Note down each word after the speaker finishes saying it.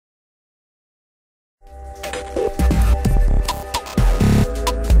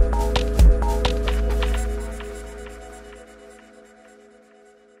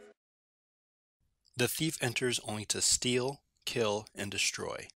The thief enters only to steal, kill, and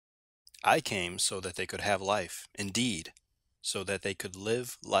destroy. I came so that they could have life, indeed, so that they could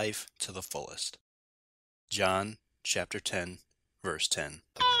live life to the fullest. John chapter 10, verse 10.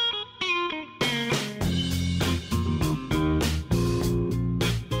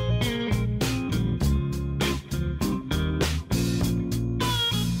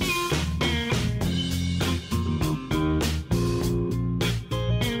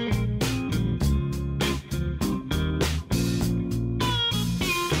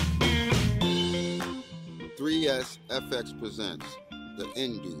 3S FX presents the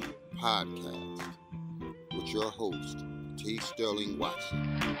Indoob podcast with your host, T. Sterling Watson.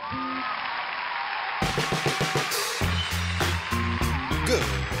 Good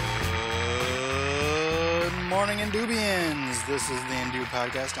morning, Indoobians. This is the Indoob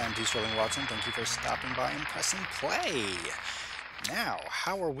podcast. I'm T. Sterling Watson. Thank you for stopping by and pressing play. Now,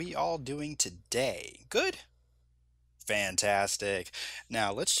 how are we all doing today? Good? Fantastic.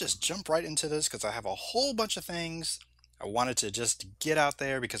 Now, let's just jump right into this because I have a whole bunch of things I wanted to just get out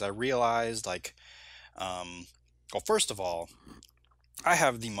there because I realized, well, first of all, I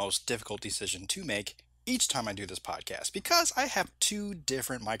have the most difficult decision to make each time I do this podcast because I have two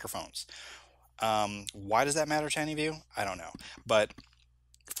different microphones. Why does that matter to any of you? I don't know. But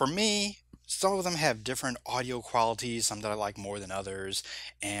for me, some of them have different audio qualities, some that I like more than others,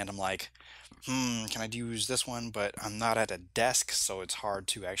 and I'm like, can I use this one? But I'm not at a desk, so it's hard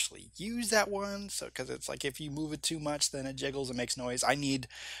to actually use that one. So, because it's like if you move it too much, then it jiggles and makes noise. I need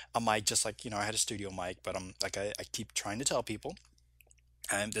a mic, just like I had a studio mic, but I keep trying to tell people.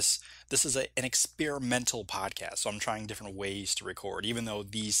 And this is an experimental podcast, so I'm trying different ways to record, even though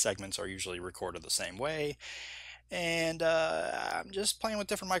these segments are usually recorded the same way. And I'm just playing with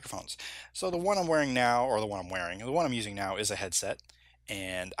different microphones. So the one I'm wearing now, or the one I'm using now is a headset.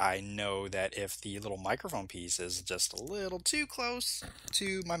 And I know that if the little microphone piece is just a little too close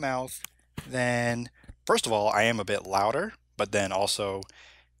to my mouth, then first of all, I am a bit louder, but then also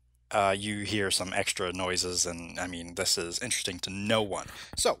you hear some extra noises, and I mean, this is interesting to no one.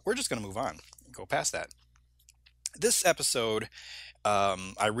 So we're just going to move on, go past that. This episode,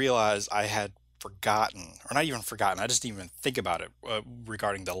 I realized I had forgotten, or not even forgotten, I just didn't even think about it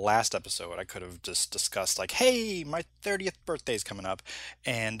regarding the last episode. I could have just discussed like, hey, my 30th birthday is coming up,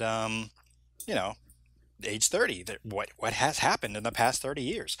 and age 30, what has happened in the past 30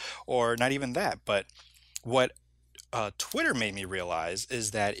 years, or not even that, but what Twitter made me realize is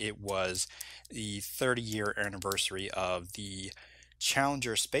that it was the 30-year anniversary of the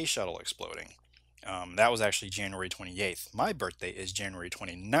Challenger Space Shuttle exploding. That was actually January 28th. My birthday is January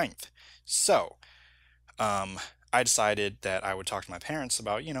 29th. So, I decided that I would talk to my parents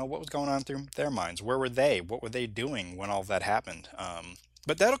about, what was going on through their minds. Where were they? What were they doing when all of that happened?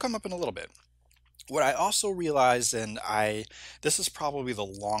 But that'll come up in a little bit. What I also realized, and this is probably the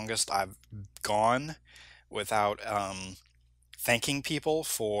longest I've gone without thanking people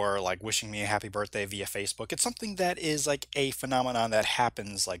for like wishing me a happy birthday via Facebook. It's something that is like a phenomenon that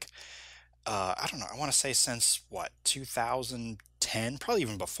happens like I don't know, I want to say since 2010, probably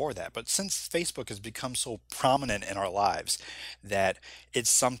even before that, but since Facebook has become so prominent in our lives that it's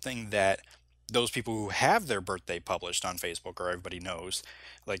something that those people who have their birthday published on Facebook, or everybody knows,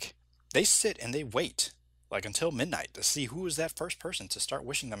 like they sit and they wait like until midnight to see who is that first person to start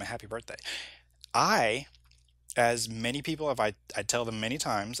wishing them a happy birthday. As many people have, I tell them many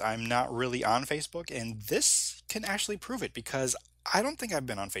times, I'm not really on Facebook, and this can actually prove it because I don't think I've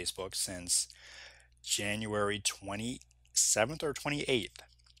been on Facebook since January 27th or 28th.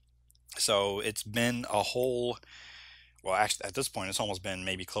 So it's been actually at this point it's almost been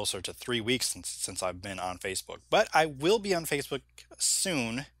maybe closer to 3 weeks since I've been on Facebook. But I will be on Facebook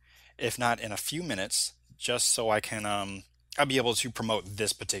soon, if not in a few minutes, just so I can I'll be able to promote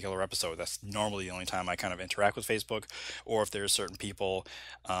this particular episode. That's normally the only time I kind of interact with Facebook, or if there's certain people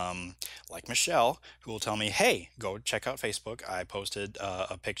like Michelle who will tell me, hey, go check out Facebook. I posted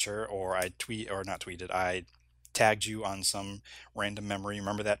a picture, or I tagged you on some random memory.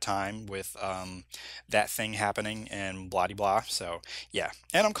 Remember that time with that thing happening and blah de blah. So yeah,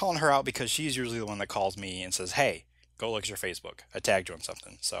 and I'm calling her out because she's usually the one that calls me and says, hey, go look at your Facebook. I tagged you on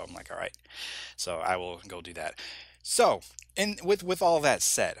something. So I'm like, all right. So I will go do that. So, with all that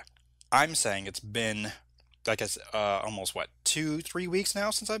said, I'm saying it's been, like I said, almost 2-3 weeks now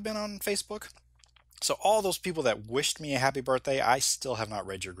since I've been on Facebook. So all those people that wished me a happy birthday, I still have not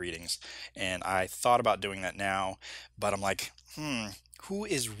read your greetings, and I thought about doing that now, but I'm like, who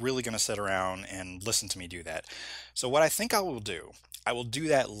is really going to sit around and listen to me do that? So what I think I will do, I will do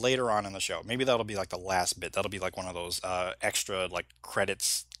that later on in the show. Maybe that'll be like the last bit. That'll be like one of those extra like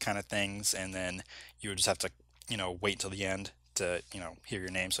credits kind of things, and then you would just have to, wait till the end to, hear your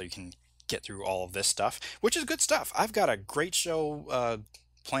name so you can get through all of this stuff, which is good stuff. I've got a great show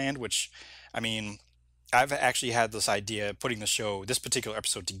planned, which, I mean, I've actually had this idea putting this particular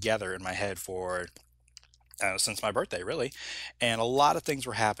episode together in my head for since my birthday, really, and a lot of things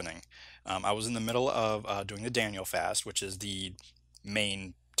were happening. I was in the middle of doing the Daniel fast, which is the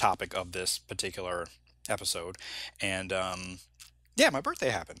main topic of this particular episode, and yeah, my birthday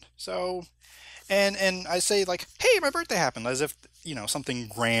happened. So, and I say like, "Hey, my birthday happened," as if something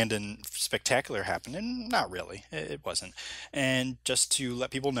grand and spectacular happened, and not really. It wasn't. And just to let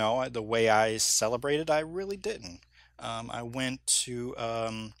people know, the way I celebrated, I really didn't. I went to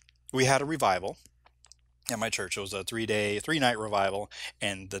we had a revival at my church. It was a 3-night revival,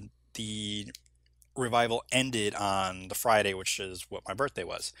 and the revival ended on the Friday, which is what my birthday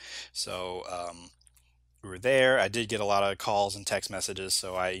was. So we were there. I did get a lot of calls and text messages,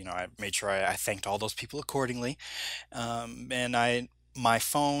 so I made sure I thanked all those people accordingly. And my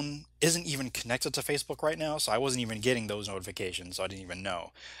phone isn't even connected to Facebook right now, so I wasn't even getting those notifications, so I didn't even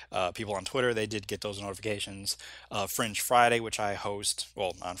know. People on Twitter, they did get those notifications. Fringe Friday, which I host,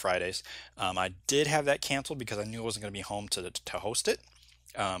 well, on Fridays, I did have that canceled because I knew I wasn't going to be home to host it.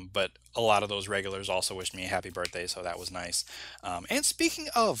 But a lot of those regulars also wished me a happy birthday, so that was nice. And speaking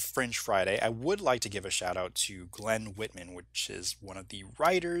of Fringe Friday, I would like to give a shout out to Glenn Whitman, which is one of the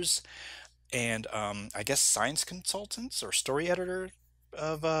writers and I guess science consultants or story editor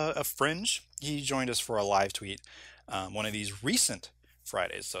of Fringe. He joined us for a live tweet one of these recent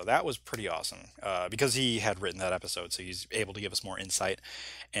Fridays, so that was pretty awesome because he had written that episode, so he's able to give us more insight,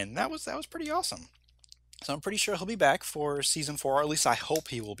 and that was pretty awesome. So I'm pretty sure he'll be back for season 4, or at least I hope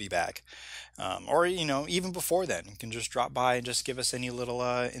he will be back. Or, even before then, you can just drop by and just give us any little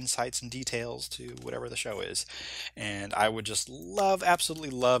insights and details to whatever the show is. And I would just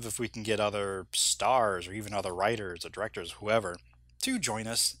absolutely love if we can get other stars or even other writers or directors, whoever, to join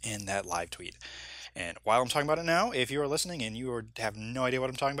us in that live tweet. And while I'm talking about it now, if you are listening and have no idea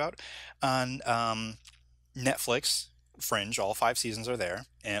what I'm talking about, on Netflix, Fringe, all 5 seasons are there.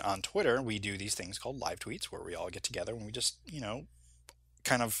 And on Twitter, we do these things called live tweets where we all get together and we just,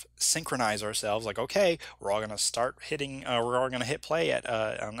 kind of synchronize ourselves like, okay, we're all going to start hitting, we're all going to hit play at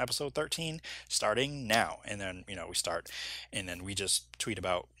on episode 13 starting now. And then, we start and then we just tweet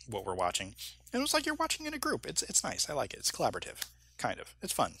about what we're watching. And it's like you're watching in a group. It's nice. I like it. It's collaborative. Kind of.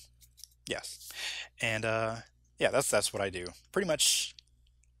 It's fun. Yes. And yeah, that's what I do. Pretty much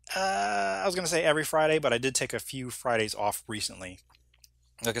I was going to say every Friday, but I did take a few Fridays off recently.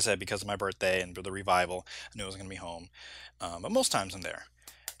 Like I said, because of my birthday and the revival, I knew I was going to be home. But most times I'm there.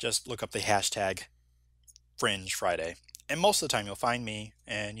 Just look up the hashtag Fringe Friday. And most of the time you'll find me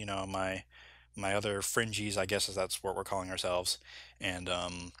and, my other fringies, I guess that's what we're calling ourselves. And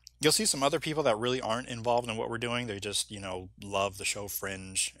you'll see some other people that really aren't involved in what we're doing. They just, love the show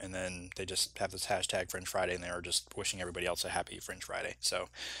Fringe. And then they just have this hashtag Fringe Friday and they're just wishing everybody else a happy Fringe Friday. So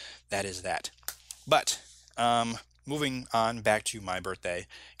that is that. But moving on back to my birthday,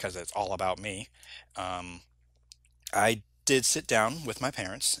 because it's all about me, I did sit down with my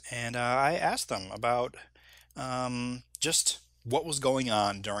parents and I asked them about just what was going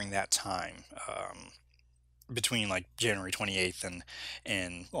on during that time between like January 28th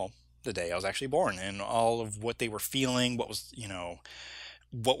and well, the day I was actually born, and all of what they were feeling, what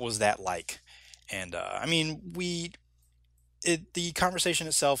was that like? And I mean, the conversation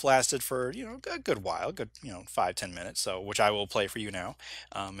itself lasted for a good while, 5-10 minutes, so which I will play for you now,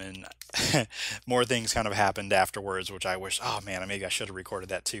 and more things kind of happened afterwards, which I wish, oh man, maybe I should have recorded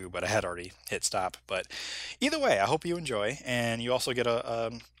that too, but I had already hit stop. But either way, I hope you enjoy, and you also get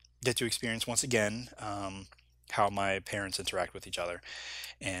to experience once again how my parents interact with each other.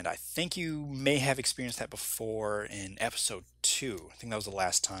 And I think you may have experienced that before in episode 2. I think that was the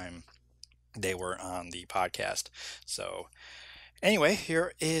last time they were on the podcast. So anyway,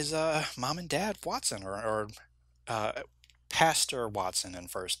 here is Mom and Dad Watson, or Pastor Watson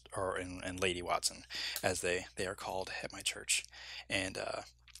and Lady Watson, as they are called at my church. And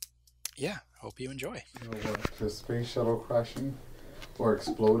yeah, hope you enjoy. You know what? The space shuttle crashing or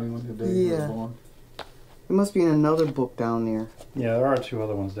exploding on the day he was born. It must be in another book down there. Yeah, there are 2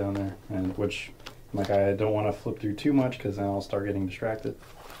 other ones down there, and which, like, I don't want to flip through too much because then I'll start getting distracted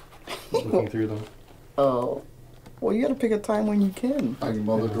looking through them. Oh, well, you got to pick a time when you can. Like your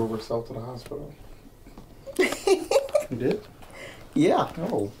mother drove herself to the hospital. You did? Yeah.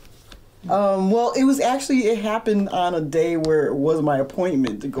 Oh. Well, it happened on a day where it was my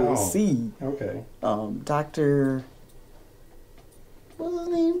appointment to go see. Okay. Dr. What's his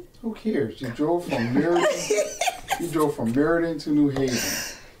name? Who cares? You drove from Meriden. You drove from Meriden to New Haven.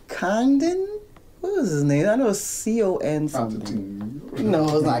 Condon? What was his name? I know it's C-O-N something. Constantine.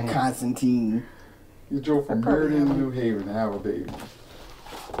 No, it's not Constantine. You drove from Meriden to New Haven to have a baby.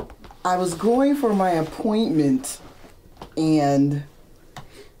 I was going for my appointment and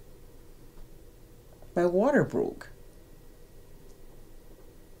my water broke.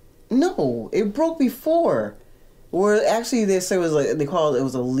 No, it broke before. Or actually, they say it was like, they call it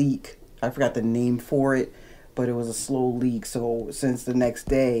was a leak. I forgot the name for it, but it was a slow leak. So since the next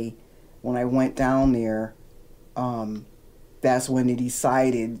day, when I went down there, that's when they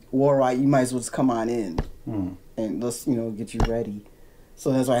decided, all right, you might as well just come on in and let's get you ready.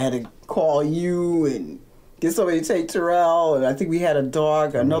 So that's why I had to call you and get somebody to take Terrell, and I think we had a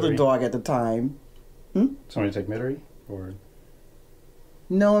dog, another dog at the time. Somebody take Mittery? Or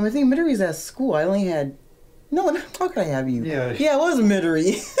No, I think Mittery's at school. I only had... No, how could I have you? Yeah, it was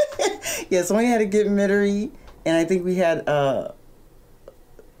Mittery. Yeah, somebody had to get Mittery, and I think we had the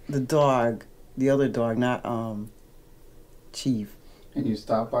dog, the other dog, not Chief. And you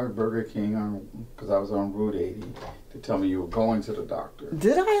stopped by Burger King because I was on Route 80 to tell me you were going to the doctor.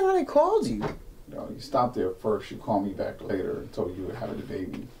 Did I? I thought I called you. No, you stopped there first. You called me back later and told you were having the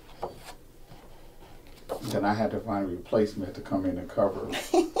baby. Then I had to find a replacement to come in and cover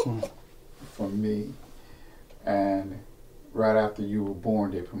for me. And right after you were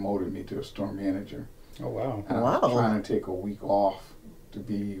born, they promoted me to a store manager. Oh, wow. And I was trying to take a week off to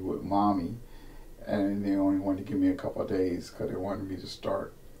be with mommy. And they only wanted to give me a couple of days because they wanted me to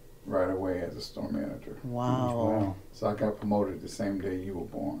start right away as a store manager. Wow. So I got promoted the same day you were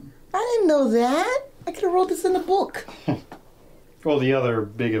born. I didn't know that. I could have wrote this in the book. Well, the other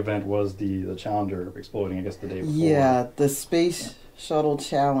big event was the Challenger exploding, I guess, the day before. Yeah, the Space Shuttle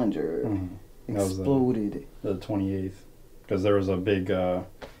Challenger exploded. The 28th. Because there was a big... Yeah,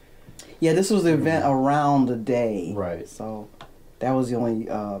 this was the event around the day. Right. So that was the only...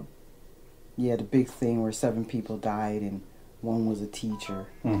 the big thing where 7 people died and 1 was a teacher.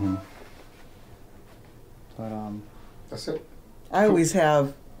 Mm-hmm. But that's it. I always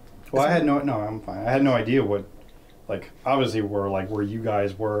have. Well, I'm fine. I had no idea what, like, obviously where you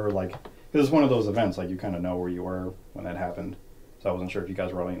guys were, like, it was one of those events, like, you kind of know where you were when that happened. So I wasn't sure if you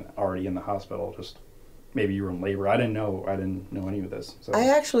guys were already in the hospital, just maybe you were in labor. I didn't know any of this. So. I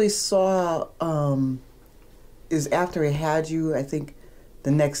actually saw, is after I had you, I think,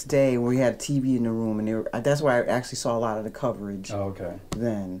 the next day we had TV in the room, and that's where I actually saw a lot of the coverage. Oh, okay.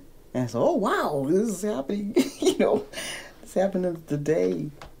 Then. And so, oh, wow, this is happening, it's happening the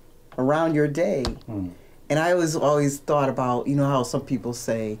day, around your day. And I always thought about, how some people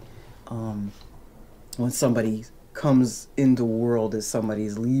say when somebody comes in the world as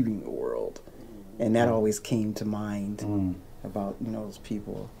somebody's leaving the world. And that always came to mind about, those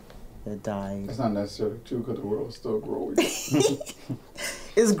people that died. That's not necessarily true because the world is still growing.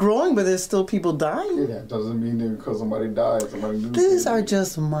 It's growing, but there's still people dying. Yeah, that doesn't mean that because somebody died, somebody new. These are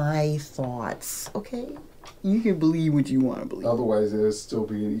just my thoughts, okay? You can believe what you want to believe. Otherwise, there'll still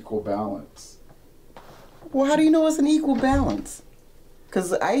be an equal balance. Well, how do you know it's an equal balance?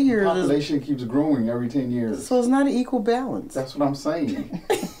 Because I hear... The population keeps growing every 10 years. So it's not an equal balance. That's what I'm saying.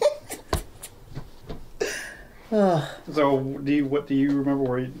 So, what do you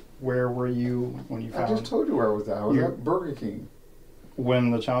remember? Where were you when you found? I just told you where I was at. I was at Burger King.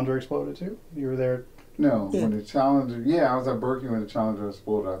 When the Challenger exploded too? You were there? No, when the Challenger... Yeah, I was at Burger King when the Challenger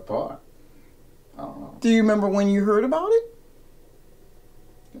exploded, I thought. I don't know. Do you remember when you heard about it?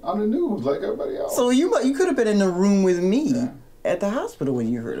 On the news, like everybody else. So you could have been in the room with me at the hospital when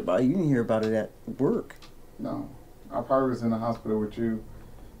you heard about it. You didn't hear about it at work. No. I probably was in the hospital with you.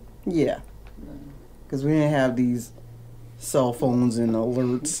 Yeah. Because we didn't have these cell phones and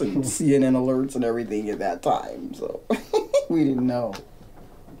alerts and CNN alerts and everything at that time. So we didn't know.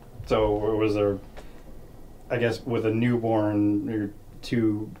 So was there, I guess, with a newborn, you're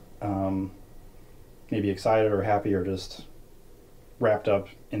too maybe excited or happy or just wrapped up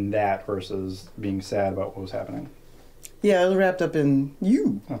in that versus being sad about what was happening? Yeah, I was wrapped up in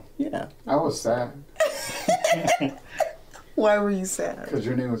you. Oh. Yeah. I was sad. Why were you sad? Because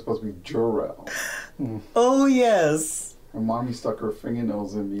your name was supposed to be Jor-El. Oh, yes. And Mommy stuck her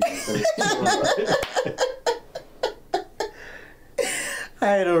fingernails in me and said, Jor-El.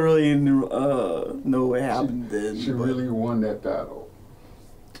 I don't really know what happened then. She really won that battle.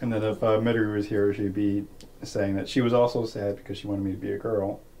 And then if Mittery was here, she'd be saying that she was also sad because she wanted me to be a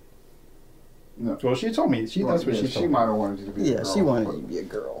girl. No. Well, she told me. That's what she told me. She might have wanted you to be a girl. Yeah, she wanted you to be a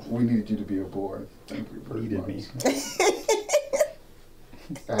girl. We needed you to be a boy. Thank you very Needed much. me.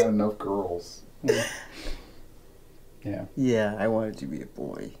 I had enough girls. Yeah. Yeah, I wanted to be a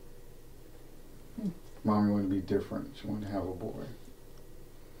boy. Mommy wanted to be different. She wanted to have a boy.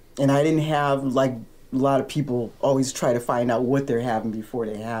 And I didn't have, like, a lot of people always try to find out what they're having before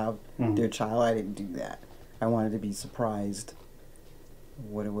they have their child. I didn't do that. I wanted to be surprised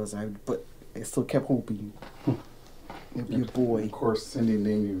what it was. But I still kept hoping it'd be a boy. Of course, Cindy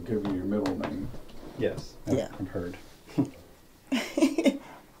named you, give you your middle name. Yes. Yeah. I've heard.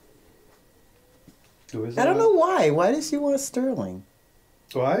 I don't know why. Why did she want Sterling?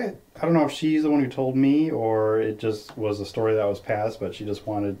 Well, I don't know if she's the one who told me or it just was a story that was passed, but she just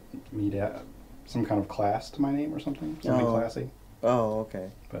wanted me to have some kind of class to my name or something. Something classy. Oh, okay.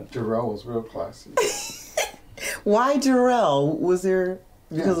 But Jarrell was real classy. Why Jarrell? Was there...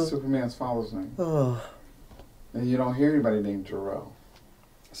 Because of Superman's father's name. Oh. And you don't hear anybody named Jarrell.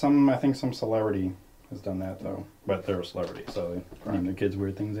 I think some celebrity has done that, though. But they're a celebrity, so they name their kids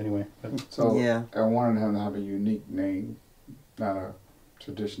weird things anyway. But. So yeah. I wanted him to have a unique name, not a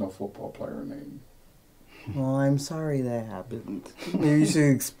traditional football player name. Well, I'm sorry that happened. Maybe you should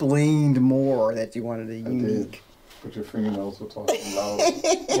have explained more that you wanted a unique. Did. But your fingernails were talking loud.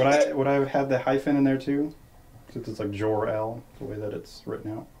 Would I have had the hyphen in there too? Since it's like Jor-El, the way that it's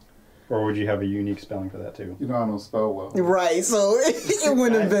written out? Or would you have a unique spelling for that too? You know I don't spell well. Right, so it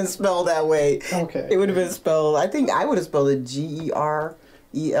wouldn't have been spelled that way. Okay. It would have been spelled, I think I would have spelled it Gerell.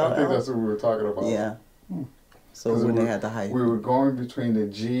 I think that's what we were talking about. Yeah. So it wouldn't have had the hyphen. We were going between the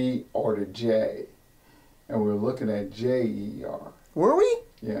G or the J. And we were looking at J-E-R. Were we?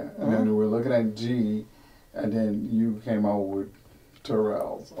 Yeah. And then we were looking at G. And then you came out with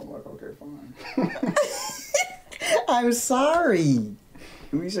Terrell. So I'm like, okay, fine. I'm sorry.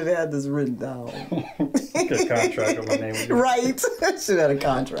 We should have had this written down. Get a contract with my name. Right. Should have had a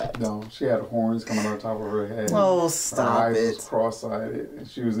contract. No, she had horns coming on top of her head. Oh, her stop eyes it. was cross-eyed, and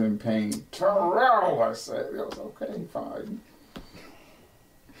she was in pain. Terrell, I said. It was okay, fine.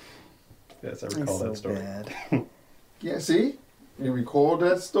 Yes, I recall that story. Bad. Yeah, see? You recall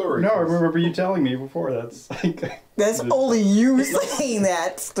that story. No, I remember you telling me before. That's like... That's only you saying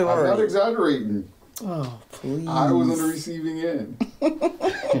that story. I'm not exaggerating. Oh, please. I was on the receiving end.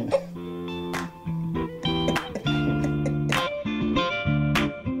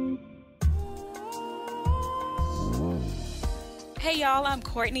 Hey y'all, I'm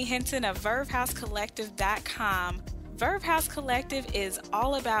Courtney Hinton of VerveHouseCollective.com. Verve House Collective is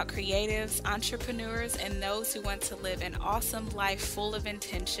all about creatives, entrepreneurs, and those who want to live an awesome life full of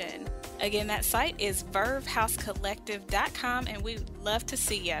intention. Again, that site is VerveHouseCollective.com, and we'd love to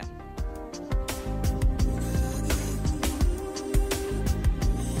see ya.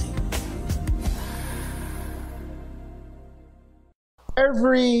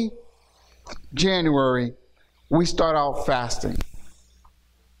 Every January, we start out fasting.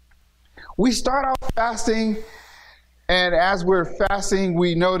 We start out fasting, and as we're fasting,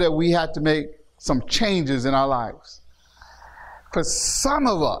 we know that we have to make some changes in our lives. For some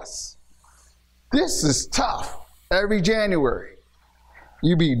of us, this is tough. Every January,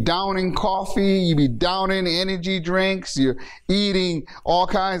 you be downing coffee, you be downing energy drinks, you're eating all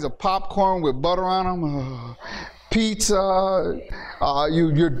kinds of popcorn with butter on them, pizza,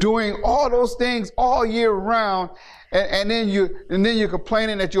 you're doing all those things all year round, and then you're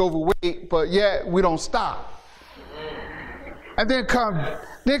complaining that you're overweight, but yet we don't stop. And then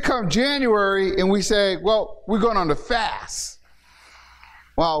come January, and we say, well, we're going on the fast.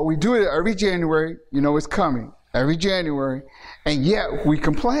 Well, we do it every January. You know it's coming every January, and yet we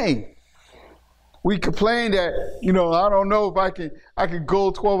complain. We complain that, I don't know if I can go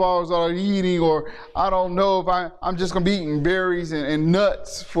 12 hours without eating, or I don't know if I'm just going to be eating berries and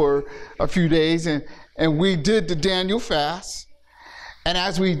nuts for a few days. And we did the Daniel fast. And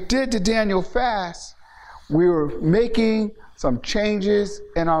as we did the Daniel fast, we were making some changes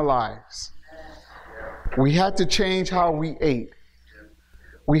in our lives. We had to change how we ate.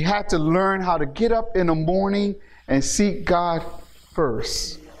 We had to learn how to get up in the morning and seek God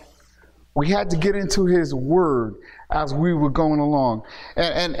first. We had to get into His Word as we were going along.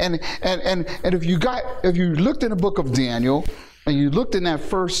 And if you looked in the book of Daniel, and you looked in that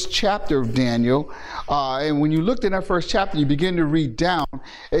first chapter of Daniel, and when you looked in that first chapter, you begin to read down,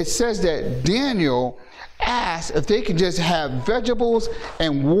 it says that Daniel asked if they could just have vegetables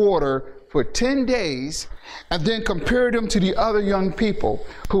and water for 10 days, and then compared them to the other young people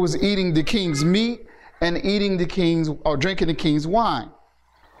who was eating the king's meat and drinking the king's wine.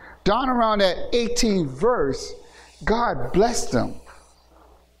 Down around that 18th verse, God blessed them.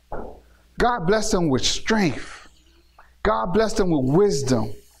 God blessed them with strength. God blessed them with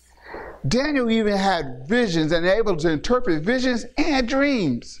wisdom. Daniel even had visions and able to interpret visions and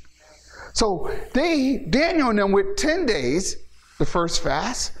dreams. So Daniel and them went 10 days, the first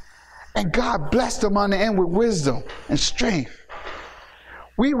fast, and God blessed them on the end with wisdom and strength.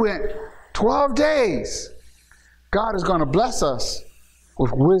 We went 12 days. God is going to bless us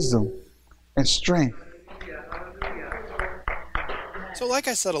with wisdom and strength. So, like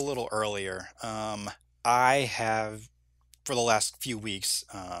I said a little earlier, I have, for the last few weeks,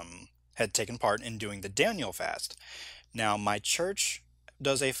 had taken part in doing the Daniel fast. Now, my church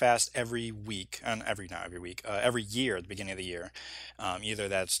does a fast every week, and not every week, every year at the beginning of the year. Either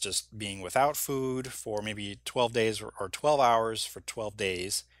that's just being without food for maybe 12 days or 12 hours for 12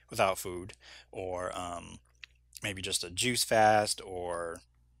 days without food, or maybe just a juice fast, or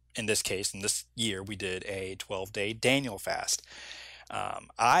in this case, in this year, we did a 12-day Daniel fast.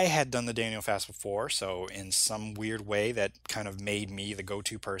 I had done the Daniel fast before, so in some weird way, that kind of made me the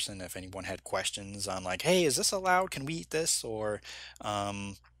go-to person if anyone had questions on like, hey, is this allowed? Can we eat this? Or,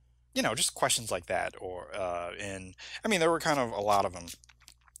 just questions like that. Or, and I mean, there were kind of a lot of them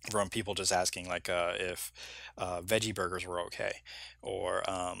from people just asking like if veggie burgers were okay, or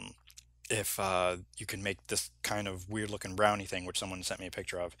if you can make this kind of weird looking brownie thing, which someone sent me a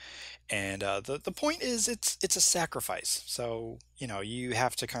picture of. And the point is, it's a sacrifice. So you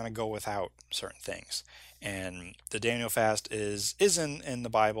have to kind of go without certain things. And the Daniel fast is in the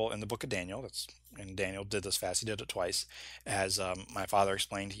Bible, in the book of Daniel. And Daniel did this fast. He did it twice, as my father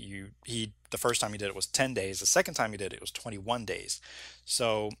explained. He the first time he did it was 10 days. The second time he did it was 21 days.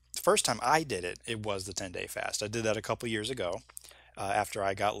 So the first time I did it, it was the 10-day fast. I did that a couple years ago. After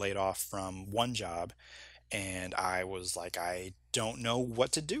I got laid off from one job, and I was like, I don't know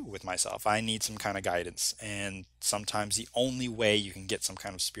what to do with myself. I need some kind of guidance. And sometimes the only way you can get some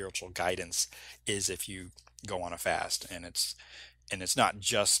kind of spiritual guidance is if you go on a fast. And it's not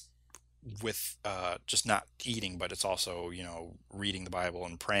just with just not eating, but it's also, reading the Bible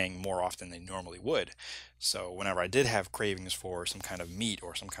and praying more often than they normally would. So whenever I did have cravings for some kind of meat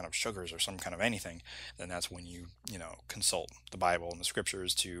or some kind of sugars or some kind of anything, then that's when you consult the Bible and the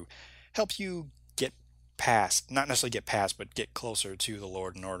scriptures to help you get past, not necessarily get past, but get closer to the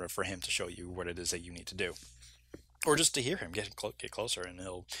Lord in order for him to show you what it is that you need to do. Or just to hear him, get closer, and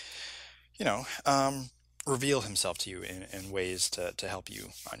he'll, reveal himself to you in ways to help you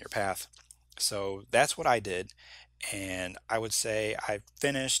on your path. So that's what I did. And I would say I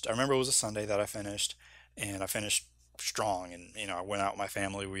remember it was a Sunday that I finished, and I finished strong. And, I went out with my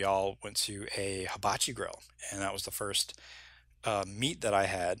family. We all went to a hibachi grill, and that was the first meat that I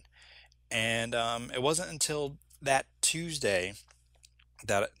had. And it wasn't until that Tuesday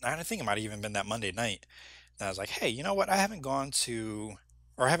that I think it might have even been that Monday night that I was like, hey, you know what? I haven't gone to,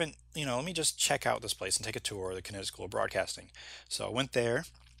 or I haven't, let me just check out this place and take a tour of the Connecticut School of Broadcasting. So I went there,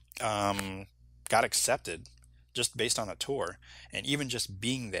 got accepted just based on a tour. And even just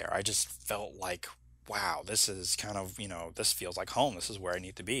being there, I just felt like, wow, this is kind of, this feels like home. This is where I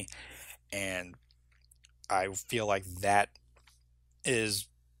need to be. And I feel like that is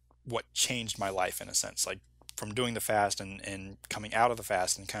what changed my life in a sense, like from doing the fast and coming out of the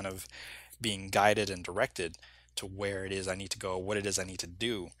fast and kind of being guided and directed to where it is I need to go, what it is I need to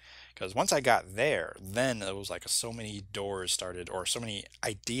do. Because once I got there, then it was like so many doors started, or so many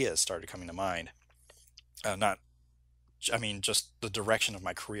ideas started coming to mind. Just the direction of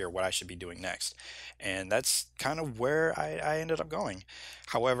my career, what I should be doing next. And that's kind of where I ended up going.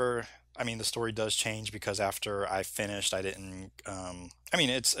 However, the story does change, because after I finished, I didn't,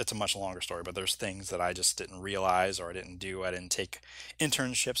 it's a much longer story, but there's things that I just didn't realize, or I didn't do. I didn't take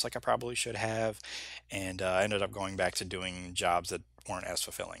internships like I probably should have. And I ended up going back to doing jobs that weren't as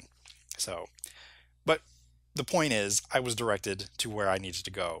fulfilling. So, but the point is, I was directed to where I needed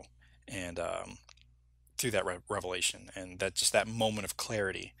to go. And, through that revelation, and that moment of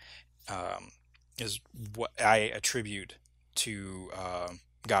clarity is what I attribute to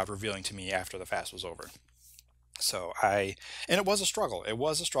God revealing to me after the fast was over. So and it was a struggle. It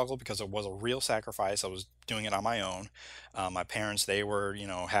was a struggle because it was a real sacrifice. I was doing it on my own. My parents, they were,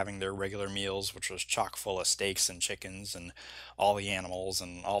 having their regular meals, which was chock full of steaks and chickens and all the animals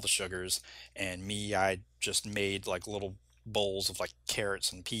and all the sugars. And me, I just made like little bowls of like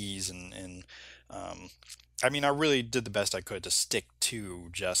carrots and peas and I really did the best I could to stick to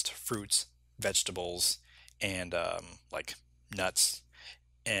just fruits, vegetables, and like nuts,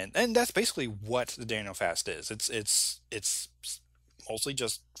 and that's basically what the Daniel fast is. It's mostly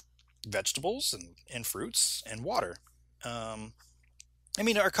just vegetables and fruits and water. There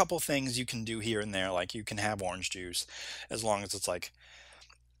are a couple things you can do here and there, like you can have orange juice, as long as it's like,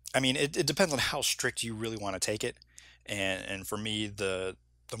 it depends on how strict you really want to take it. And for me, the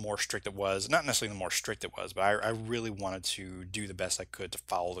the more strict it was. Not necessarily the more strict it was, but I really wanted to do the best I could to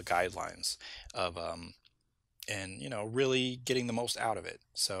follow the guidelines of and really getting the most out of it.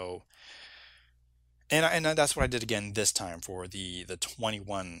 So and that's what I did again this time for the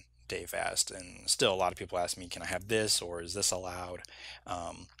 21-day fast. And still, a lot of people ask me, can I have this or is this allowed?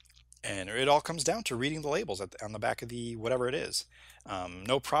 Um, and it all comes down to reading the labels on the back of the whatever it is.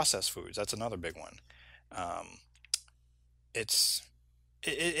 No processed foods. That's another big one. Um, it's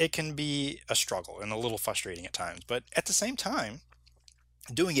it can be a struggle and a little frustrating at times, but at the same time,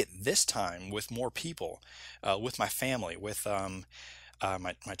 doing it this time with more people, with my family, with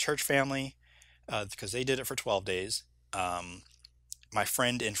my church family, because they did it for 12 days. Um, my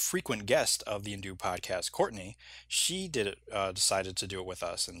friend and frequent guest of the indoob podcast, Courtney, she did it, decided to do it with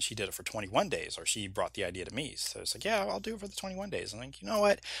us, and she did it for 21 days, or she brought the idea to me. So it's like, yeah, I'll do it for the 21 days. I'm like, you know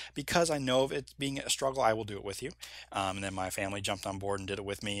what? Because I know of it being a struggle, I will do it with you. And then my family jumped on board and did it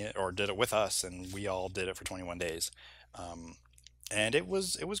with me, or did it with us, and we all did it for 21 days. Um, and it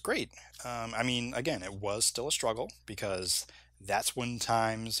was great. I mean, again, it was still a struggle because that's when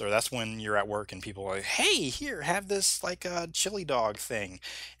you're at work and people are like, "Hey, here, have this like chili dog thing,"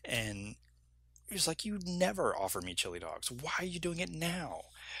 and it's like, "You never offer me chili dogs. Why are you doing it now?"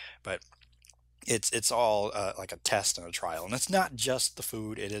 But it's all like a test and a trial, and it's not just the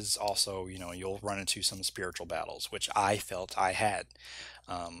food. It is also, you'll run into some spiritual battles, which I felt I had.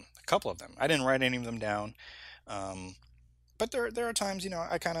 A couple of them. I didn't write any of them down. Um, but there are times,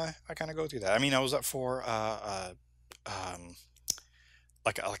 I kind of go through that. I mean, I was up for um,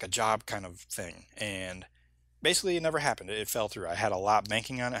 like a job kind of thing, and basically it never happened. It fell through. I had a lot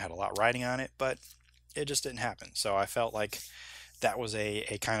banking on it, I had a lot riding on it, but it just didn't happen. So I felt like that was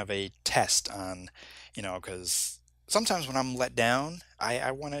a kind of a test on, because sometimes when I'm let down,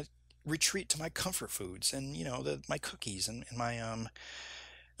 I want to retreat to my comfort foods and my cookies and my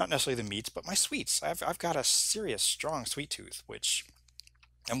not necessarily the meats, but my sweets. I've got a serious strong sweet tooth, which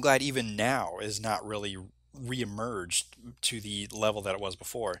I'm glad even now is not really reemerged to the level that it was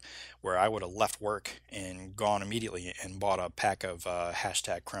before, where I would have left work and gone immediately and bought a pack of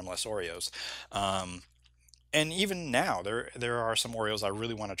hashtag cremeless Oreos. Um, and even now, there are some Oreos I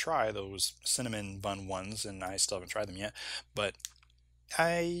really want to try, those cinnamon bun ones, and I still haven't tried them yet. But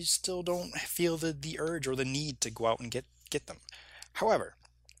I still don't feel the urge or the need to go out and get them. However,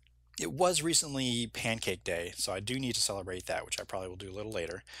 it was recently Pancake Day, so I do need to celebrate that, which I probably will do a little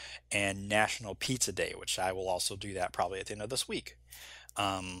later, and National Pizza Day, which I will also do that probably at the end of this week.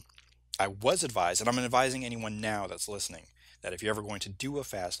 Um, I was advised, and I'm advising anyone now that's listening, that if you're ever going to do a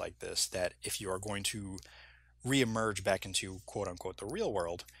fast like this, that if you are going to reemerge back into quote unquote the real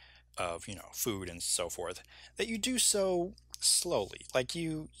world of food and so forth, that you do so slowly, like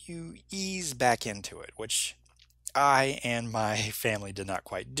you ease back into it, which I and my family did not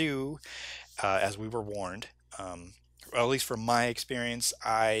quite do, as we were warned. At least from my experience,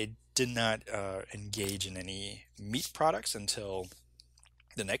 I did not engage in any meat products until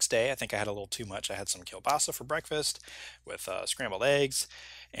the next day. I think I had a little too much. I had some kielbasa for breakfast with scrambled eggs,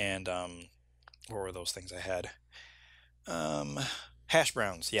 and what were those things I had? Um, Hash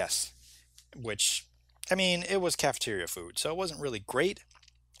browns, yes. Which, I mean, it was cafeteria food, so it wasn't really great.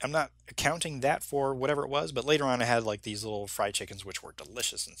 I'm not accounting that for whatever it was, but later on I had like these little fried chickens which were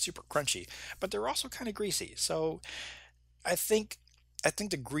delicious and super crunchy, but they were also kind of greasy. So I think I think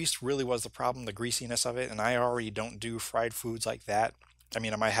the grease really was the problem, the greasiness of it, and I already don't do fried foods like that. I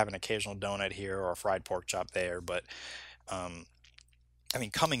mean, I might have an occasional donut here or a fried pork chop there, but um, I mean,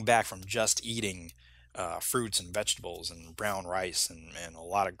 coming back from just eating fruits and vegetables and brown rice and a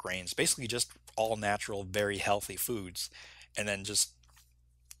lot of grains, basically just all natural, very healthy foods, and then just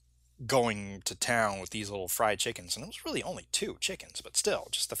going to town with these little fried chickens, and it was really only two chickens, but still,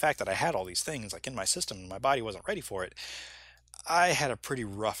 just the fact that I had all these things like in my system and my body wasn't ready for it. I had a pretty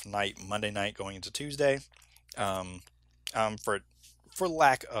rough night Monday night going into Tuesday. Um, for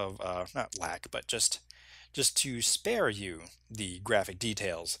lack of not lack, but just to spare you the graphic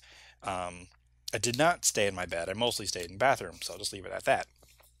details, um, I did not stay in my bed. I mostly stayed in the bathroom, so I'll just leave it at that.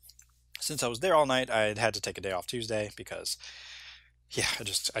 Since I was there all night, I had to take a day off Tuesday because yeah, I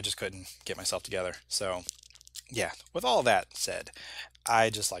just couldn't get myself together. So yeah, with all that said, I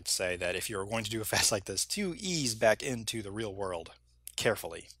just like to say that if you're going to do a fast like this, to ease back into the real world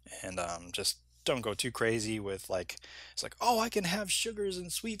carefully, and just don't go too crazy with like it's like, oh, I can have sugars and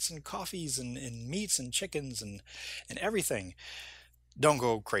sweets and coffees and meats and chickens and everything. Don't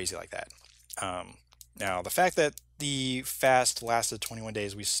go crazy like that. Um, Now, the fact that the fast lasted 21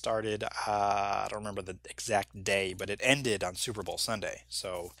 days, we started, I don't remember the exact day, but it ended on Super Bowl Sunday.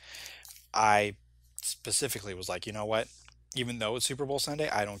 So I specifically was like, you know what? even though it's Super Bowl Sunday,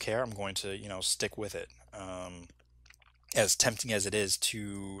 I don't care. I'm going to, stick with it. As tempting as it is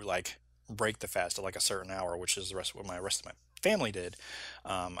to like break the fast at like a certain hour, which is the rest of what my rest of my family did,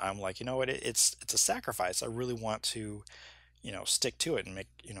 I'm like, you know what, it's a sacrifice. I really want to, stick to it and make,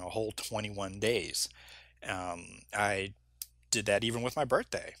 a whole 21 days. I did that even with my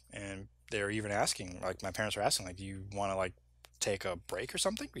birthday, and they're even asking, like my parents are asking, like, do you want to like take a break or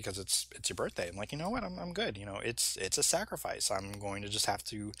something because it's your birthday? I'm like, you know what, I'm good. It's a sacrifice. I'm going to just have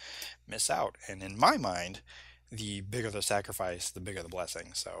to miss out. And in my mind, the bigger the sacrifice, the bigger the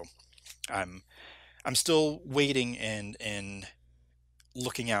blessing. So I'm I'm still waiting and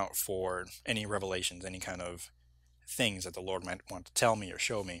looking out for any revelations, any kind of things that the Lord might want to tell me or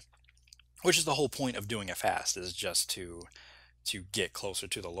show me. Which is the whole point of doing a fast, is just to get closer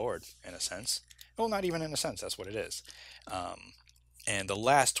to the Lord in a sense. Well, not even in a sense, that's what it is. Um, and the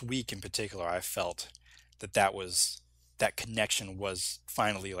last week in particular, I felt that connection was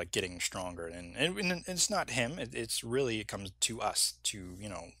finally like getting stronger, and it's not him. It's really, it comes to us, to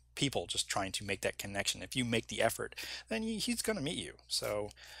people just trying to make that connection. If you make the effort, then he's going to meet you.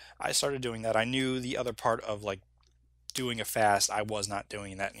 So I started doing that. I knew the other part of like doing a fast I was not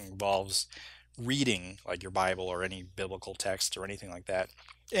doing, that involves reading like your Bible or any biblical text or anything like that.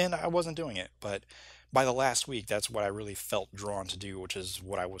 And I wasn't doing it. But by the last week, that's what I really felt drawn to do, which is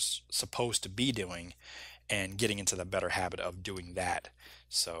what I was supposed to be doing, and getting into the better habit of doing that.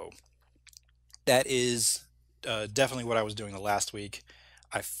 So that is definitely what I was doing the last week.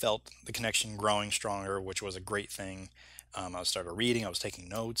 I felt the connection growing stronger, which was a great thing. I started reading, I was taking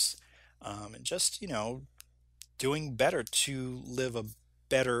notes, and just, doing better to live a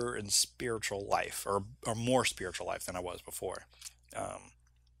better and spiritual life, or more spiritual life than I was before. Um,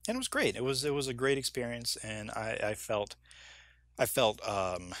 and it was great. It was a great experience, and I felt I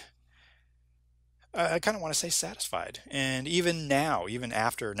kind of want to say satisfied. And even now, even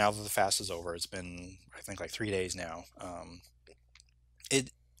after, now that the fast is over, it's been, I think, like 3 days now. It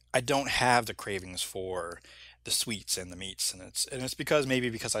I don't have the cravings for the sweets and the meats, and it's because, maybe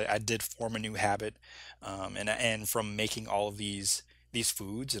because I did form a new habit, and from making all of these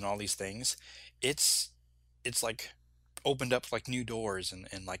foods and all these things, it's it's like opened up like new doors,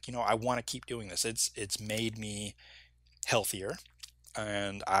 and like, I want to keep doing this. It's made me healthier,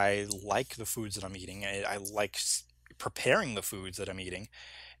 and I like the foods that I'm eating. I like preparing the foods that I'm eating.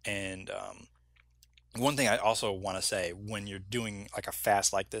 And one thing I also want to say, when you're doing like a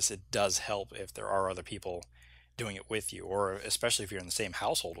fast like this, it does help if there are other people doing it with you, or especially if you're in the same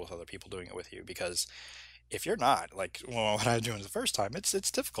household with other people doing it with you. Because if you're not, like, well, what I was doing the first time, it's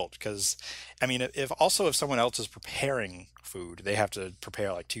difficult, because I mean, if someone else is preparing food, they have to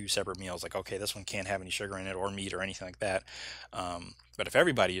prepare like two separate meals. Like, okay, this one can't have any sugar in it or meat or anything like that. But if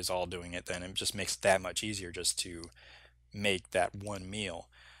everybody is all doing it, then it just makes it that much easier just to make that one meal.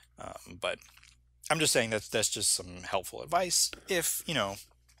 But I'm just saying that's just some helpful advice if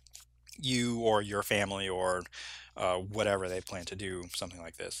you or your family, or whatever they plan to do something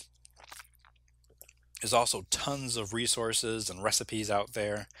like this. There's also tons of resources and recipes out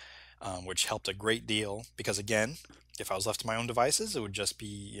there, which helped a great deal. Because again, if I was left to my own devices, it would just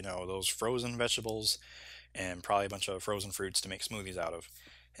be, those frozen vegetables and probably a bunch of frozen fruits to make smoothies out of,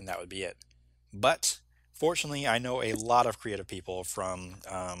 and that would be it. But fortunately, I know a lot of creative people, from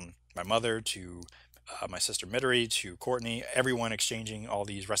my mother to my sister Mittery to Courtney, everyone exchanging all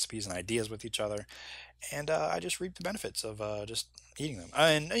these recipes and ideas with each other. And I just reaped the benefits of just eating them.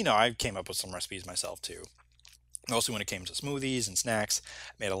 And, I came up with some recipes myself too. Mostly when it came to smoothies and snacks.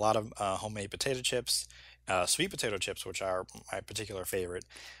 I made a lot of homemade potato chips, sweet potato chips, which are my particular favorite.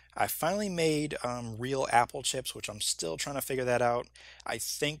 I finally made real apple chips, which I'm still trying to figure that out. I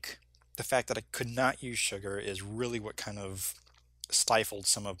think the fact that I could not use sugar is really what kind of stifled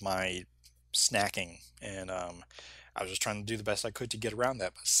some of my snacking. And I was just trying to do the best I could to get around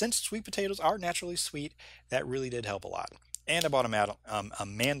that. But since sweet potatoes are naturally sweet, that really did help a lot. And I bought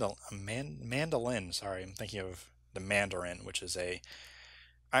mandolin. Sorry, I'm thinking of the Mandarin, which is a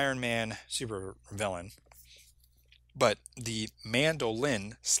Iron Man super villain. But the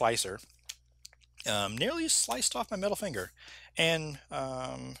mandolin slicer nearly sliced off my middle finger, and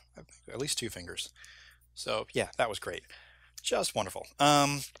at least two fingers. So yeah, that was great, just wonderful.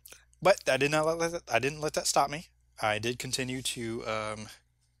 But I didn't let that stop me. I did continue to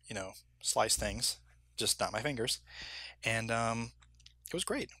slice things, just not my fingers, and it was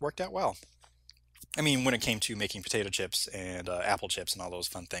great. Worked out well. I mean, when it came to making potato chips and apple chips and all those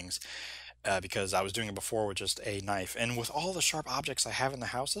fun things, because I was doing it before with just a knife. And with all the sharp objects I have in the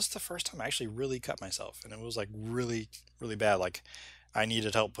house, this is the first time I actually really cut myself. And it was like really, really bad. Like, I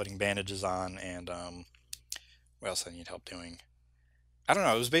needed help putting bandages on, and what else I need help doing? I don't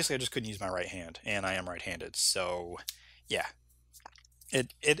know. It was basically I just couldn't use my right hand, and I am right-handed. So, yeah,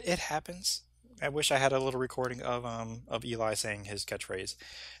 it happens. I wish I had a little recording of Eli saying his catchphrase.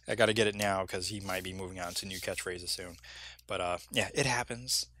 I got to get it now because he might be moving on to new catchphrases soon. But yeah, it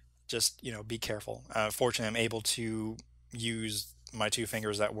happens. Just be careful. Fortunately, I'm able to use my two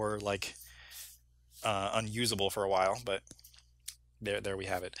fingers that were like unusable for a while. But there we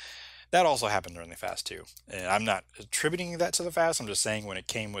have it. That also happened during the fast too. And I'm not attributing that to the fast. I'm just saying when it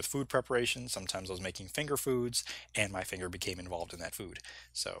came with food preparation, sometimes I was making finger foods and my finger became involved in that food.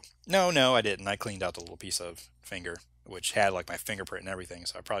 So no, I didn't. I cleaned out the little piece of finger, which had like my fingerprint and everything.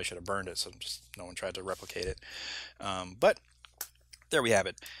 So I probably should have burned it. So just no one tried to replicate it. But there we have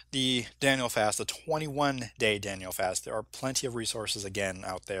it. The Daniel fast, the 21-day Daniel fast. There are plenty of resources again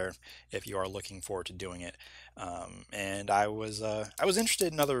out there if you are looking forward to doing it. And I was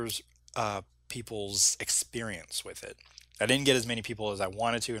interested in others people's experience with it. I didn't get as many people as I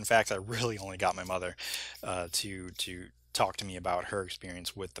wanted to. In fact, I really only got my mother to talk to me about her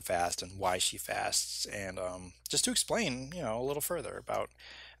experience with the fast and why she fasts, and just to explain, a little further about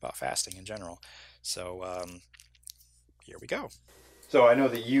fasting in general. So here we go. So I know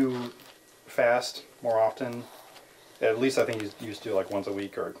that you fast more often. At least I think you used to do like once a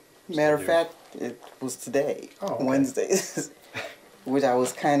week or. Matter of fact, it was today, okay. Wednesdays, which I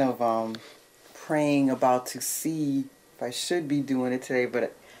was kind of praying about to see if I should be doing it today,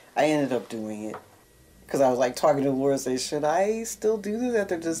 but I ended up doing it because I was like talking to the Lord, saying, should I still do this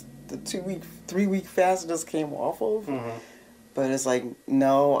after just the 3-week fast just came off of? Mm-hmm. But it's like,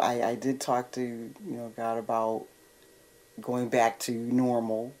 no, I did talk to God about going back to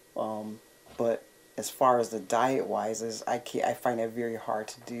normal, but as far as the diet wise, I find it very hard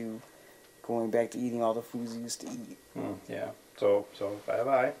to do, going back to eating all the foods you used to eat. Yeah. So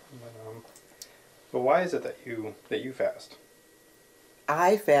bye. But why is it that you fast?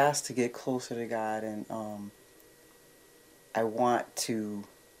 I fast to get closer to God, and I want to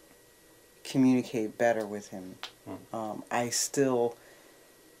communicate better with Him. I still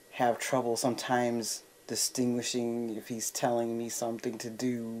have trouble sometimes distinguishing if He's telling me something to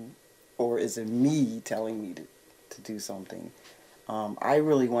do, or is it me telling me to do something. I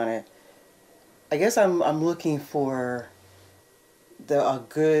really want to. I guess I'm looking for how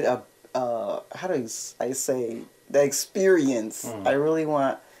do I say, the experience. I really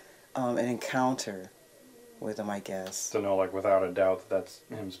want an encounter with Him, I guess. To know, like, without a doubt that's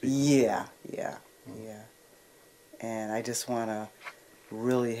Him speaking. Yeah. And I just want to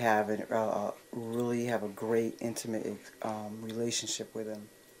really have a great intimate relationship with Him.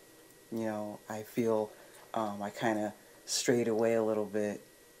 I feel I kind of strayed away a little bit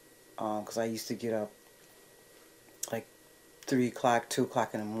because I used to get up like 3 o'clock, 2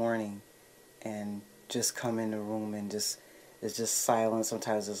 o'clock in the morning and just come in the room and it's just silent.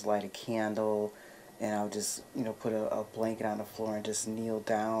 Sometimes just light a candle and I'll just put a blanket on the floor and just kneel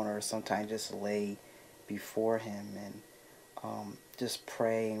down, or sometimes just lay before Him and just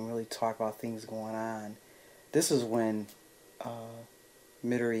pray and really talk about things going on. This is when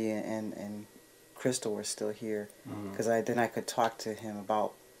Mittery and Crystal were still here, because then I could talk to him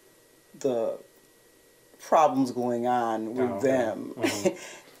about the problems going on with them.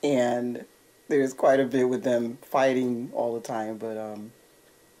 And there's quite a bit with them fighting all the time, but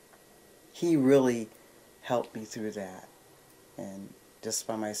he really helped me through that. And just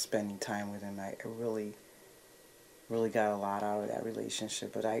by my spending time with him, I really got a lot out of that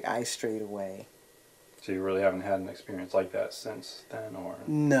relationship, but I strayed away. So you really haven't had an experience like that since then, or?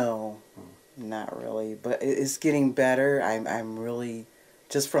 No, not really. But it's getting better. I'm really,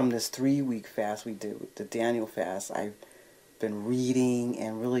 just from this 3-week fast we did, the Daniel fast, I've been reading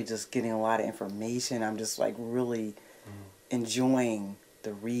and really just getting a lot of information. I'm just like really enjoying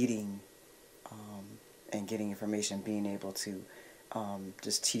the reading and getting information, being able to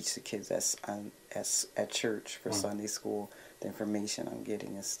just teach the kids at church for Sunday school, the information I'm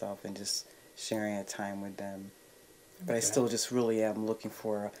getting and stuff, and just sharing a time with them. But I still just really am looking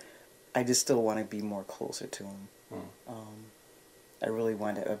for, I just still want to be more closer to Him. I really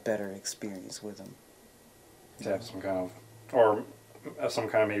want a better experience with Him. To have some kind of, or some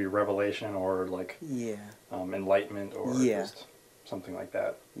kind of maybe revelation, or like enlightenment, or just something like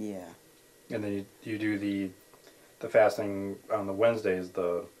that. Yeah. And then you do the fasting on the Wednesdays,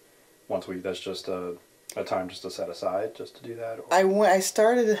 the once a week. That's just a time just to set aside just to do that. Or?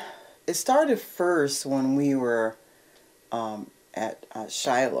 It started first when we were at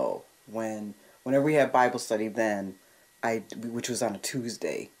Shiloh. Whenever we had Bible study, then which was on a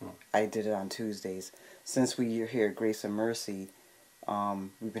Tuesday. I did it on Tuesdays. Since we are here at Grace and Mercy,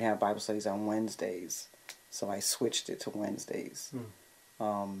 we've been having Bible studies on Wednesdays. So I switched it to Wednesdays.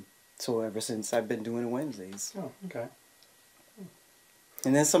 So ever since I've been doing Wednesdays. Oh, okay.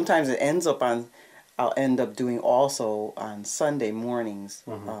 And then sometimes I'll end up doing also on Sunday mornings,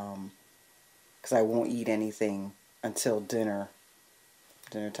 because I won't eat anything until dinner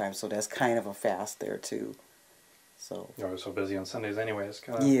time. So that's kind of a fast there too. So You're always so busy on Sundays anyway. It's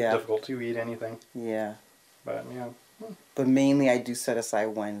kind of Yeah. difficult to eat anything. yeah, But yeah. but mainly I do set aside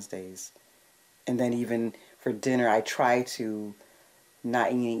Wednesdays, and then even for dinner I try to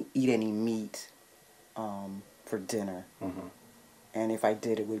not eat any meat for dinner. And if I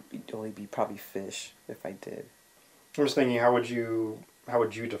did, it would only be probably fish if I did. I'm just thinking, how would you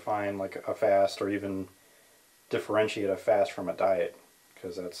define like a fast, or even differentiate a fast from a diet?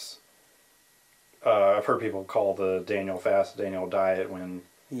 Because that's I've heard people call the Daniel fast Daniel diet when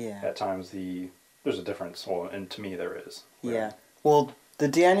Yeah. at times there's a difference. Well, and to me there is. Yeah. Well, the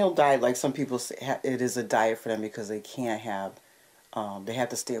Daniel diet, like some people say, it is a diet for them because they can't have, they have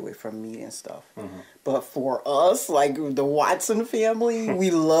to stay away from meat and stuff. But for us, like the Watson family,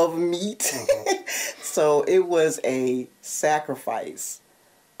 we love meat. So it was a sacrifice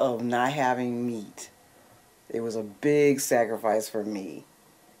of not having meat. It was a big sacrifice for me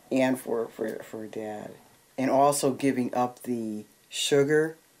and for Dad. And also giving up the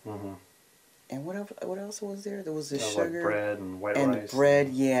sugar. And what else was there? There was the sugar. Like bread and white and rice. bread,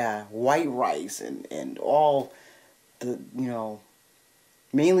 yeah. White rice and all the,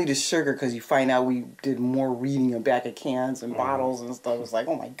 mainly the sugar, because you find out we did more reading in back of cans and bottles and stuff. It's like,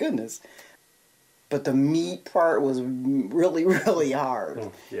 oh my goodness. But the meat part was really, really hard.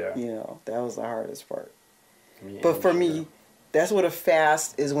 Yeah. That was the hardest part. Meat But and for sugar. me, that's what a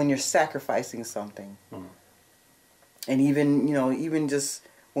fast is, when you're sacrificing something. And even just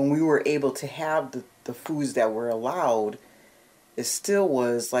when we were able to have the foods that were allowed, it still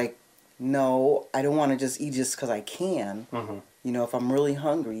was like, no, I don't want to just eat just because I can. If I'm really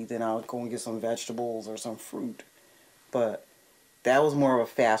hungry, then I'll go and get some vegetables or some fruit. But that was more of a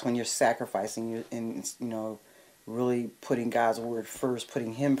fast, when you're sacrificing and really putting God's word first,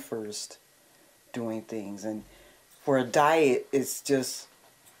 putting Him first, doing things. And for a diet, it's just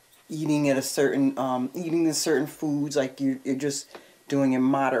eating the certain foods, like you're just doing it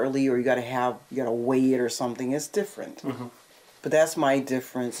moderately, or you gotta weigh it or something. It's different. But that's my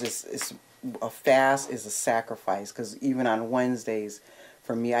difference. It's a fast is a sacrifice, because even on Wednesdays,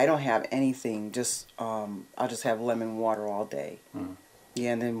 for me, I don't have anything. Just I'll just have lemon water all day.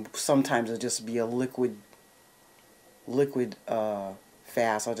 Yeah, and then sometimes it'll just be a liquid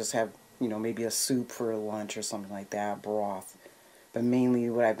fast. I'll just have maybe a soup for lunch or something like that, broth. But mainly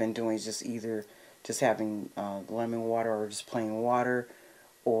what I've been doing is just either just having lemon water or just plain water,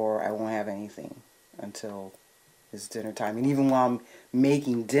 or I won't have anything until it's dinner time. And even while I'm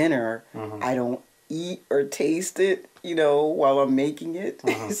making dinner, I don't eat or taste it, while I'm making it.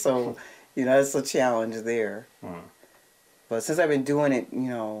 So, it's a challenge there. But since I've been doing it,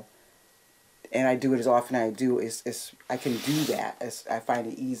 and I do it as often as I do, I can do that. I find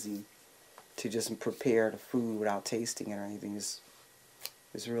it easy to just prepare the food without tasting it or anything.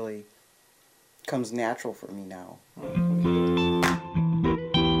 It's really comes natural for me now.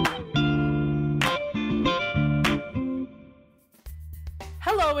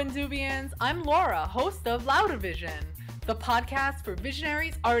 Hello, Indubians. I'm Laura, host of Loudavision, the podcast for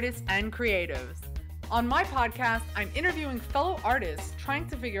visionaries, artists, and creatives. On my podcast, I'm interviewing fellow artists trying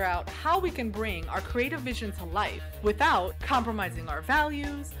to figure out how we can bring our creative vision to life without compromising our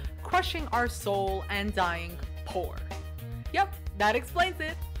values, crushing our soul, and dying poor. Yep, that explains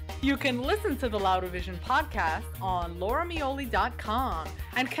it. You can listen to the Loudavision podcast on lauramioli.com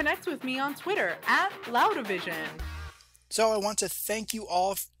and connect with me on Twitter @Loudavision. So I want to thank you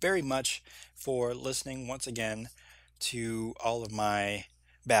all very much for listening once again to all of my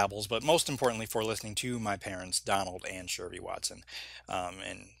babbles, but most importantly for listening to my parents, Donald and Shervie Watson.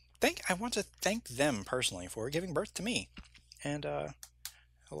 And I want to thank them personally for giving birth to me and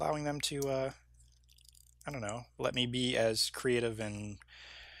allowing them to, let me be as creative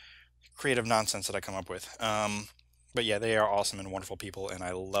nonsense that I come up with. But yeah, they are awesome and wonderful people, and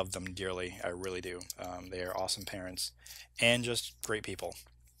I love them dearly. I really do. They are awesome parents and just great people.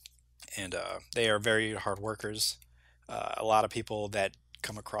 And they are very hard workers. A lot of people that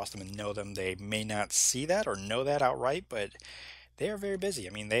come across them and know them, they may not see that or know that outright, but they are very busy.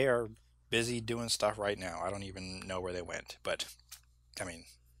 I mean, they are busy doing stuff right now. I don't even know where they went, but I mean,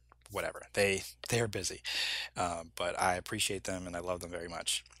 whatever. They are busy. But I appreciate them and I love them very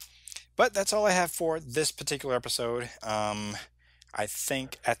much. But that's all I have for this particular episode. I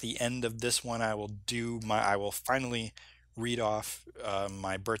think at the end of this one, I will finally read off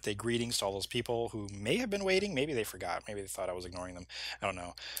my birthday greetings to all those people who may have been waiting. Maybe they forgot. Maybe they thought I was ignoring them. I don't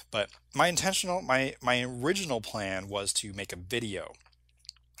know. But my original plan was to make a video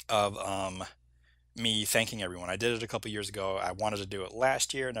of me thanking everyone. I did it a couple years ago. I wanted to do it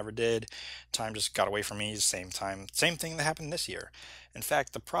last year, never did. Time just got away from me. Same thing that happened this year. In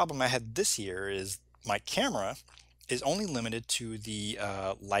fact, the problem I had this year is my camera is only limited to the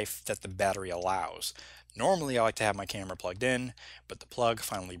life that the battery allows. Normally, I like to have my camera plugged in, but the plug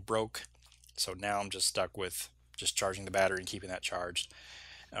finally broke. So now I'm just stuck with just charging the battery and keeping that charged.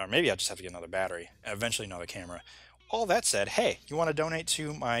 Or maybe I'll just have to get another battery and eventually another camera. All that said, hey, you want to donate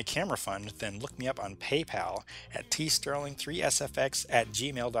to my camera fund, then look me up on PayPal at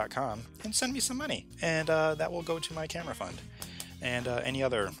tsterling3sfx@gmail.com and send me some money. And that will go to my camera fund. And any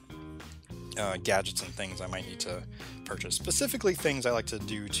other gadgets and things I might need to purchase. Specifically things I like to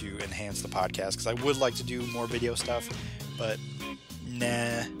do to enhance the podcast, because I would like to do more video stuff, but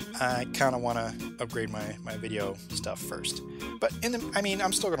nah, I kind of want to upgrade my video stuff first. But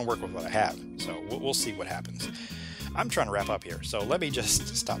I'm still going to work with what I have, so we'll see what happens. I'm trying to wrap up here, so let me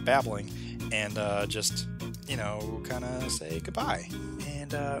just stop babbling and just, kind of say goodbye.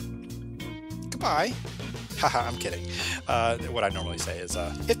 And goodbye. Haha, I'm kidding. What I normally say is,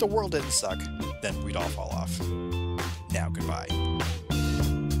 if the world didn't suck, then we'd all fall off. Now, goodbye.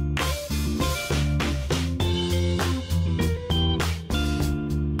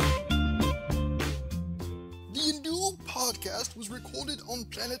 The Indoob podcast was recorded on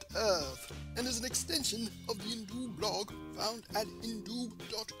planet Earth and is an extension of the Indoob blog found at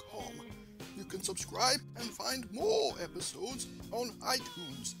indoob.com. You can subscribe and find more episodes on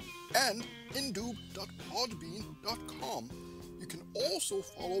iTunes and indoob.podbean.com. You can also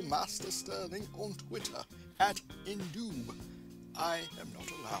follow Master Sterling on Twitter at indoob. I am not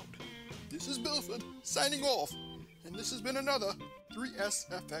allowed. This is Bilford signing off, and this has been another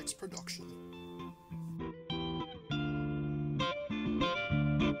 3SFX production.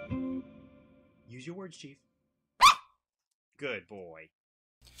 Use your words, Chief. Good boy.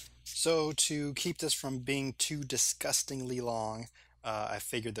 So to keep this from being too disgustingly long, I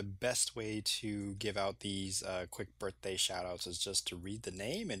figured the best way to give out these quick birthday shout-outs is just to read the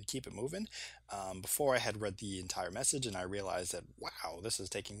name and keep it moving. Before I had read the entire message and I realized that, wow, this is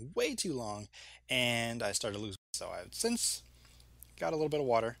taking way too long, and I started losing. So I've since got a little bit of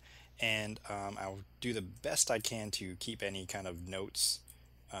water, and I'll do the best I can to keep any kind of notes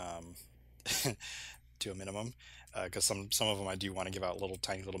to a minimum, because some of them I do want to give out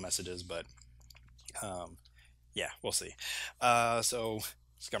tiny little messages, but yeah, we'll see. So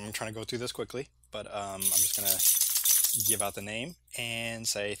I'm trying to go through this quickly, but I'm just gonna give out the name and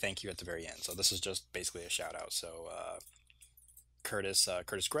say thank you at the very end. So this is just basically a shout out. So Curtis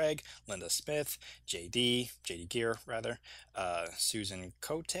Gregg, Linda Smith, JD Gear rather, Susan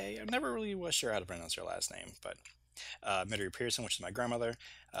Cote. I never really was sure how to pronounce her last name, but Midori Pearson, which is my grandmother,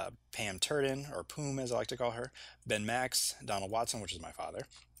 Pam Turden, or Poom as I like to call her, Ben Max, Donald Watson, which is my father,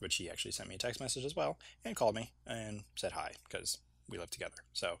 which he actually sent me a text message as well, and called me and said hi, because we live together.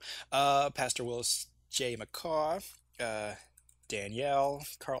 So, Pastor Willis J. McCaw, Danielle,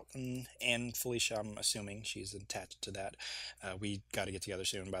 Carlton, and Felicia, I'm assuming she's attached to that. We got to get together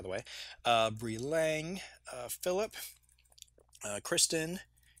soon, by the way. Bree Lang, Philip, Kristen,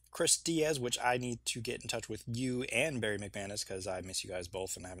 Chris Diaz, which I need to get in touch with you and Barry McManus, because I miss you guys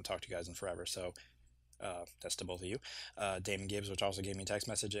both and I haven't talked to you guys in forever, so that's to both of you. Damon Gibbs, which also gave me a text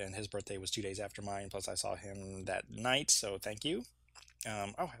message, and his birthday was 2 days after mine, plus I saw him that night, so thank you.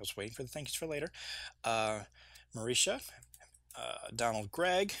 I was waiting for the thank yous for later. Marisha, Donald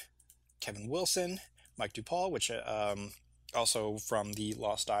Gregg, Kevin Wilson, Mike DuPaul, which also from the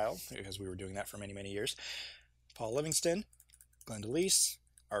Lost Isle, because we were doing that for many, many years. Paul Livingston, Glenda Lease,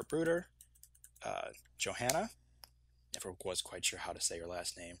 Art Bruder, Johanna, never was quite sure how to say her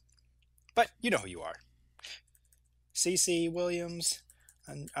last name, but you know who you are. Cece Williams,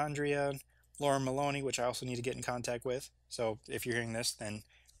 Andrea, Lauren Maloney, which I also need to get in contact with, so if you're hearing this, then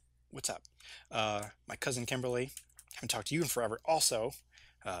what's up? My cousin Kimberly, haven't talked to you in forever, also,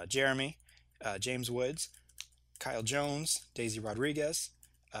 Jeremy, James Woods, Kyle Jones, Daisy Rodriguez,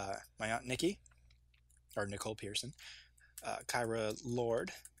 my Aunt Nikki, or Nicole Pearson, Kyra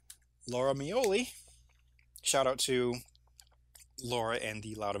Lord, Laura Mioli, shout out to Laura and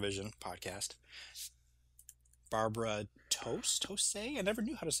the Loudavision podcast, Barbara Toast, I never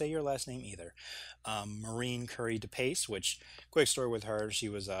knew how to say your last name either, Maureen Curry DePace, which, quick story with her, she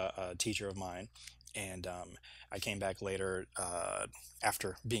was a teacher of mine, And I came back later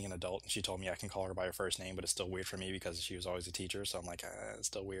after being an adult, and she told me I can call her by her first name, but it's still weird for me because she was always a teacher. So I'm like, it's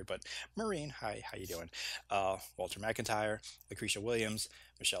still weird. But Maureen, hi, how you doing? Walter McIntyre, Lucretia Williams,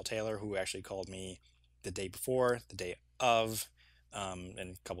 Michelle Taylor, who actually called me the day before, the day of, and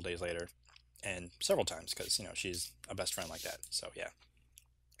a couple days later, and several times because she's a best friend like that. So yeah,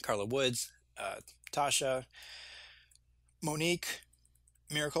 Carla Woods, Tasha, Monique,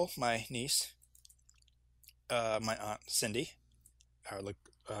 Miracle, my niece, my aunt Cindy,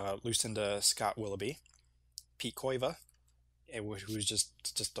 Lucinda Scott Willoughby, Pete Koiva, who's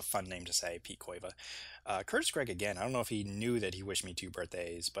just a fun name to say, Pete Koiva. Curtis Gregg again. I don't know if he knew that he wished me 2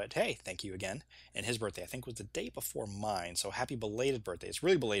 birthdays, but hey, thank you again. And his birthday, I think, was the day before mine. So happy belated birthday. It's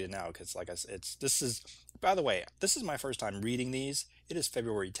really belated now because, like I said, this is. By the way, this is my first time reading these. It is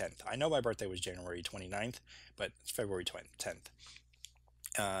February 10th. I know my birthday was January 29th, but it's February 10th.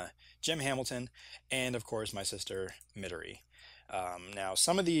 Jim Hamilton, and of course my sister Mittery. Now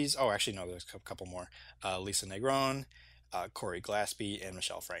some of these, oh actually no, there's a couple more. Lisa Negron, Corey Glaspie, and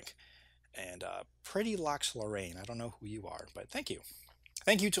Michelle Frank. And Pretty Locks Lorraine. I don't know who you are, but thank you.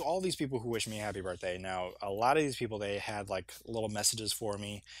 Thank you to all these people who wish me a happy birthday. Now, a lot of these people, they had like little messages for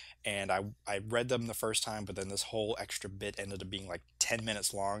me, and I read them the first time, but then this whole extra bit ended up being like 10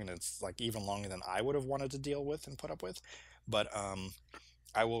 minutes long, and it's like even longer than I would have wanted to deal with and put up with. But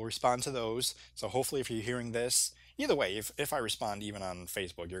I will respond to those. So hopefully, if you're hearing this, either way, if I respond even on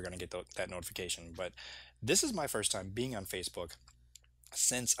Facebook, you're going to get that notification. But this is my first time being on Facebook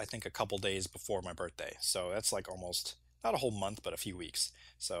since I think a couple days before my birthday. So that's like almost not a whole month, but a few weeks.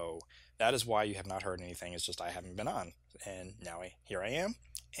 So that is why you have not heard anything. It's just I haven't been on. And now here I am.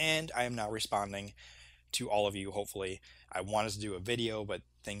 And I am now responding to all of you, hopefully. I wanted to do a video, but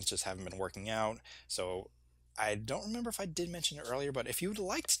things just haven't been working out. So I don't remember if I did mention it earlier, but if you would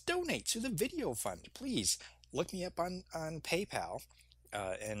like to donate to the video fund, please look me up on PayPal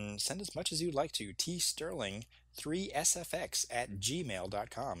and send as much as you'd like to.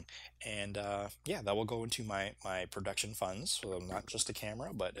 tsterling3sfx@gmail.com. And yeah, that will go into my production funds. So not just a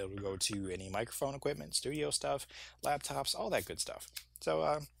camera, but it will go to any microphone equipment, studio stuff, laptops, all that good stuff.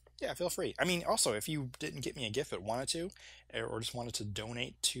 So yeah, feel free. I mean, also, if you didn't get me a gift but wanted to, or just wanted to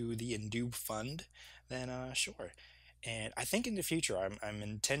donate to the Indoob Fund, then sure. And I think in the future, I'm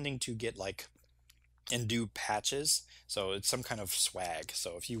intending to get like Indoob patches, so it's some kind of swag.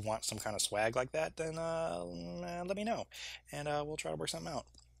 So if you want some kind of swag like that, then let me know, and we'll try to work something out.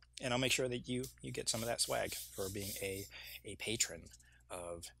 And I'll make sure that you get some of that swag for being a patron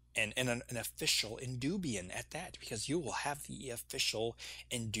of and an official Indoobian at that, because you will have the official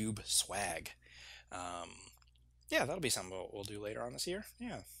Indoob swag. Yeah, that'll be something we'll do later on this year.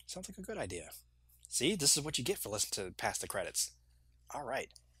 Yeah, sounds like a good idea. See, this is what you get for listening to Past the Credits. All right.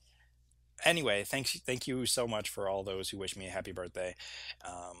 Anyway, thank you so much for all those who wish me a happy birthday.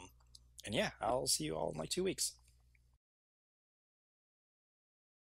 And yeah, I'll see you all in like 2 weeks.